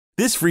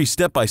This free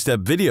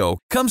step-by-step video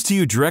comes to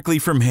you directly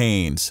from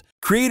Haynes,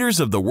 creators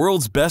of the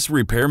world's best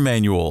repair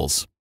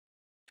manuals.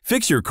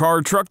 Fix your car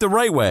or truck the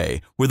right way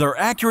with our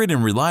accurate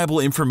and reliable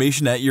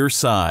information at your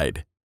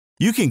side.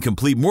 You can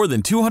complete more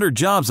than 200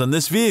 jobs on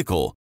this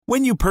vehicle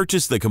when you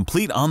purchase the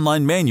complete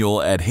online manual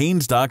at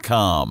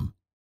Haynes.com.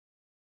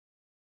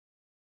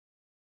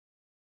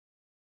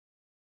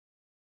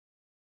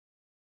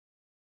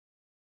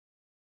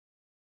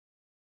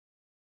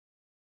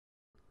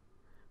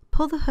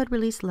 Pull the hood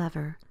release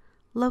lever,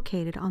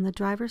 located on the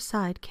driver's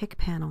side kick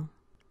panel.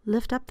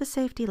 Lift up the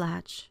safety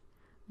latch,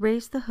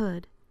 raise the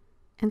hood,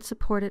 and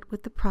support it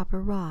with the proper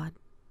rod.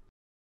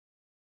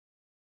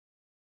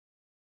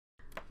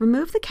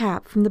 Remove the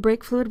cap from the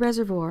brake fluid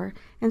reservoir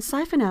and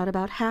siphon out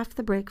about half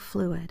the brake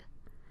fluid.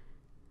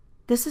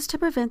 This is to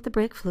prevent the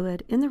brake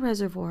fluid in the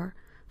reservoir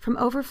from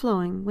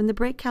overflowing when the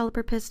brake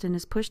caliper piston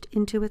is pushed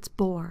into its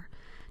bore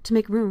to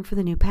make room for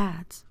the new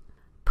pads.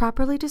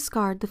 Properly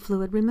discard the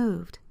fluid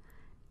removed,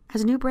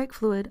 as new brake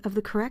fluid of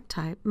the correct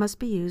type must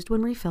be used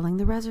when refilling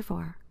the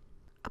reservoir.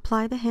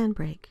 Apply the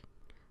handbrake.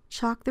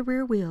 Chock the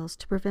rear wheels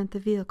to prevent the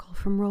vehicle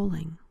from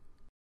rolling.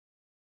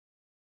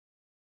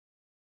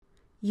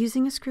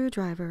 Using a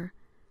screwdriver,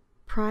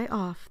 pry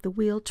off the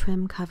wheel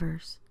trim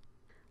covers.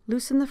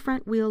 Loosen the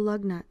front wheel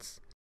lug nuts.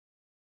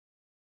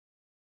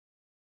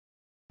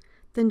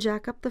 Then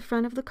jack up the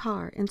front of the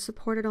car and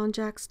support it on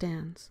jack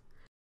stands.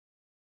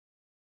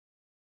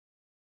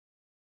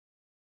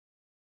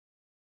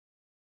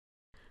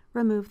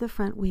 Remove the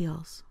front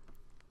wheels.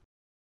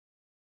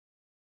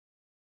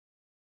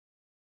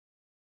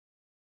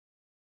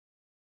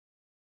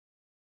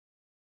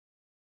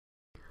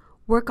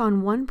 Work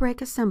on one brake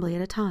assembly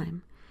at a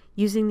time,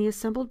 using the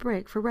assembled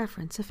brake for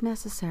reference if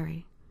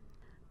necessary.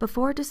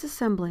 Before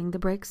disassembling the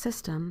brake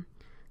system,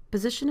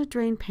 position a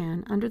drain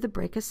pan under the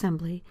brake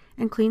assembly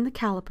and clean the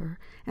caliper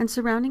and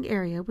surrounding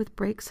area with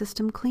brake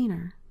system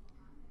cleaner.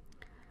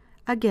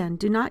 Again,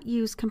 do not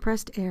use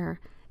compressed air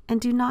and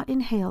do not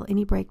inhale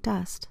any brake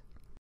dust.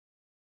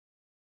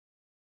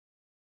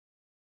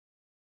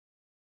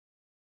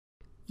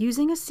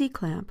 Using a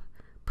C-clamp,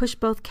 push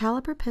both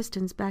caliper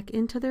pistons back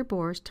into their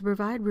bores to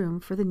provide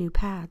room for the new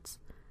pads.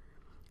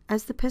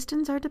 As the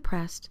pistons are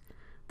depressed,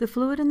 the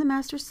fluid in the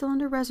master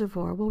cylinder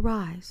reservoir will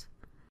rise.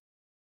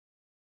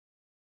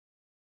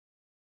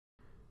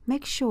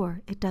 Make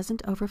sure it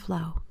doesn't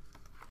overflow.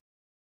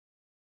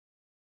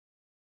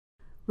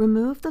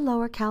 Remove the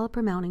lower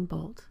caliper mounting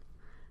bolt,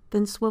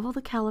 then swivel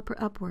the caliper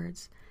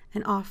upwards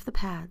and off the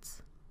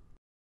pads.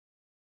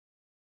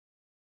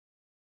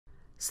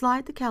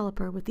 Slide the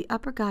caliper with the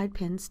upper guide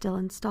pin still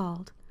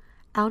installed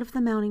out of the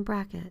mounting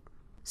bracket.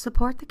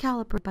 Support the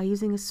caliper by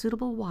using a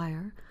suitable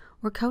wire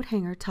or coat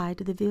hanger tied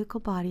to the vehicle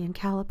body and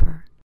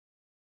caliper.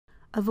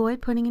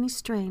 Avoid putting any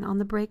strain on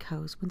the brake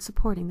hose when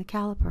supporting the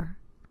caliper.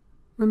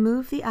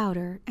 Remove the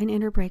outer and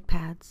inner brake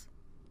pads.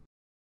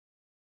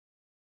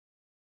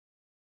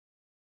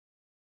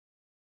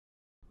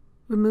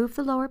 Remove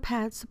the lower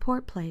pad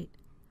support plate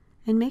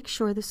and make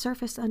sure the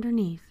surface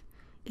underneath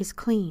is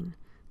clean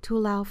to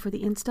allow for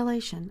the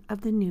installation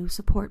of the new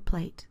support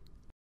plate.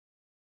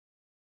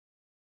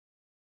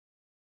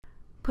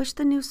 Push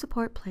the new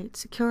support plate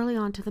securely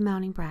onto the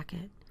mounting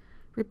bracket.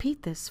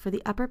 Repeat this for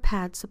the upper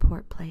pad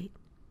support plate.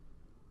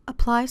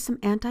 Apply some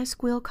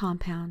anti-squeal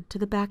compound to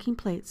the backing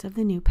plates of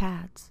the new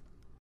pads.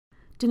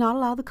 Do not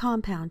allow the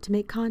compound to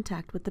make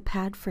contact with the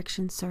pad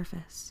friction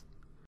surface.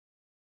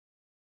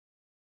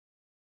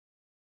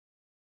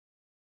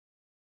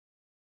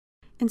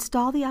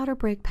 Install the outer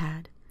brake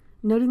pad,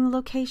 noting the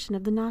location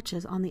of the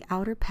notches on the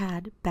outer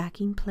pad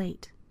backing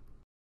plate.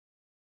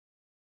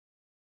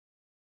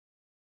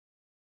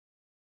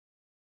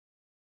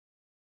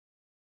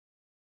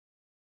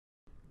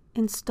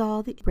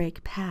 Install the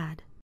brake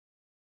pad.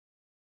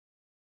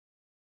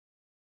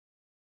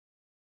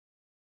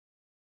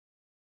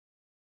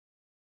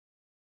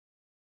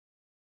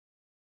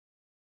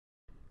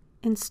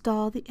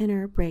 Install the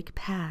inner brake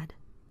pad.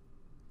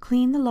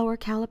 Clean the lower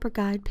caliper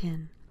guide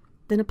pin,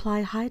 then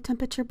apply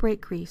high-temperature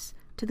brake grease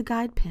to the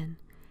guide pin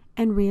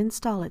and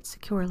reinstall it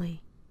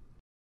securely.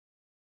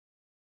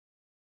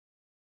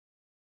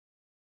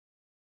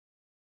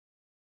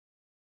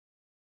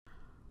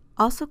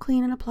 Also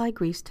clean and apply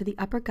grease to the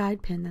upper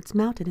guide pin that's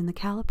mounted in the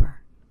caliper.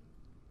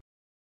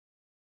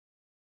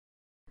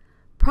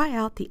 Pry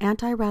out the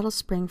anti-rattle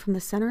spring from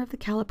the center of the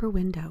caliper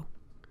window.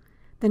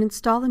 Then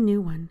install a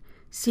new one,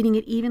 seating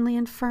it evenly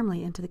and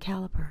firmly into the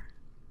caliper.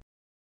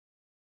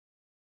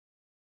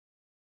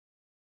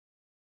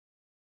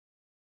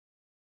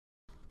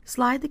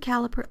 Slide the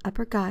caliper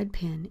upper guide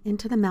pin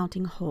into the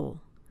mounting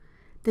hole,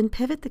 then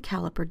pivot the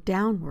caliper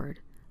downward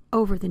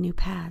over the new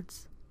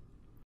pads.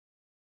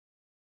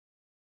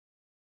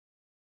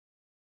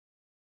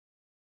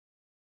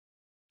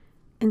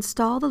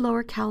 Install the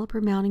lower caliper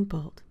mounting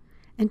bolt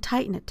and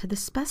tighten it to the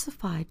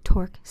specified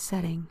torque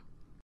setting.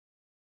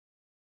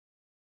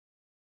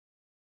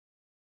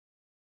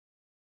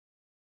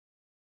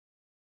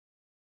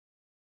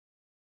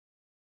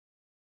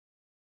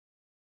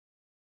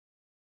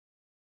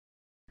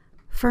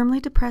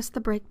 Firmly depress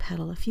the brake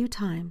pedal a few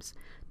times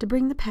to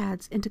bring the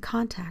pads into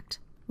contact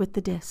with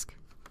the disc.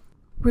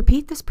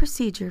 Repeat this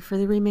procedure for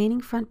the remaining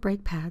front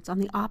brake pads on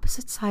the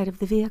opposite side of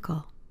the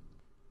vehicle.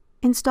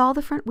 Install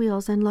the front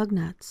wheels and lug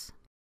nuts.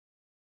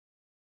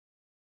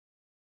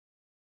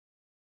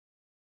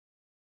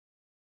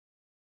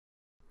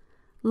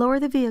 Lower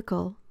the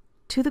vehicle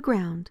to the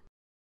ground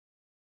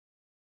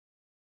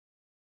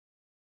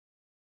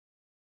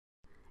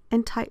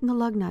and tighten the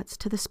lug nuts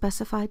to the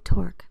specified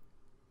torque.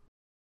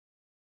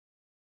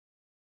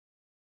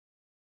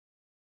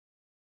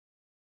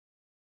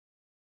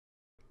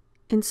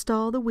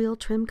 Install the wheel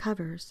trim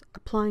covers,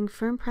 applying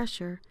firm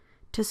pressure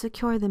to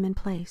secure them in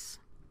place.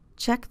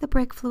 Check the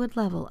brake fluid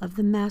level of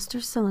the master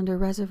cylinder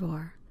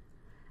reservoir.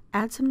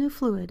 Add some new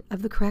fluid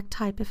of the correct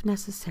type if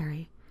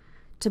necessary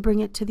to bring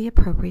it to the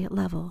appropriate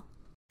level.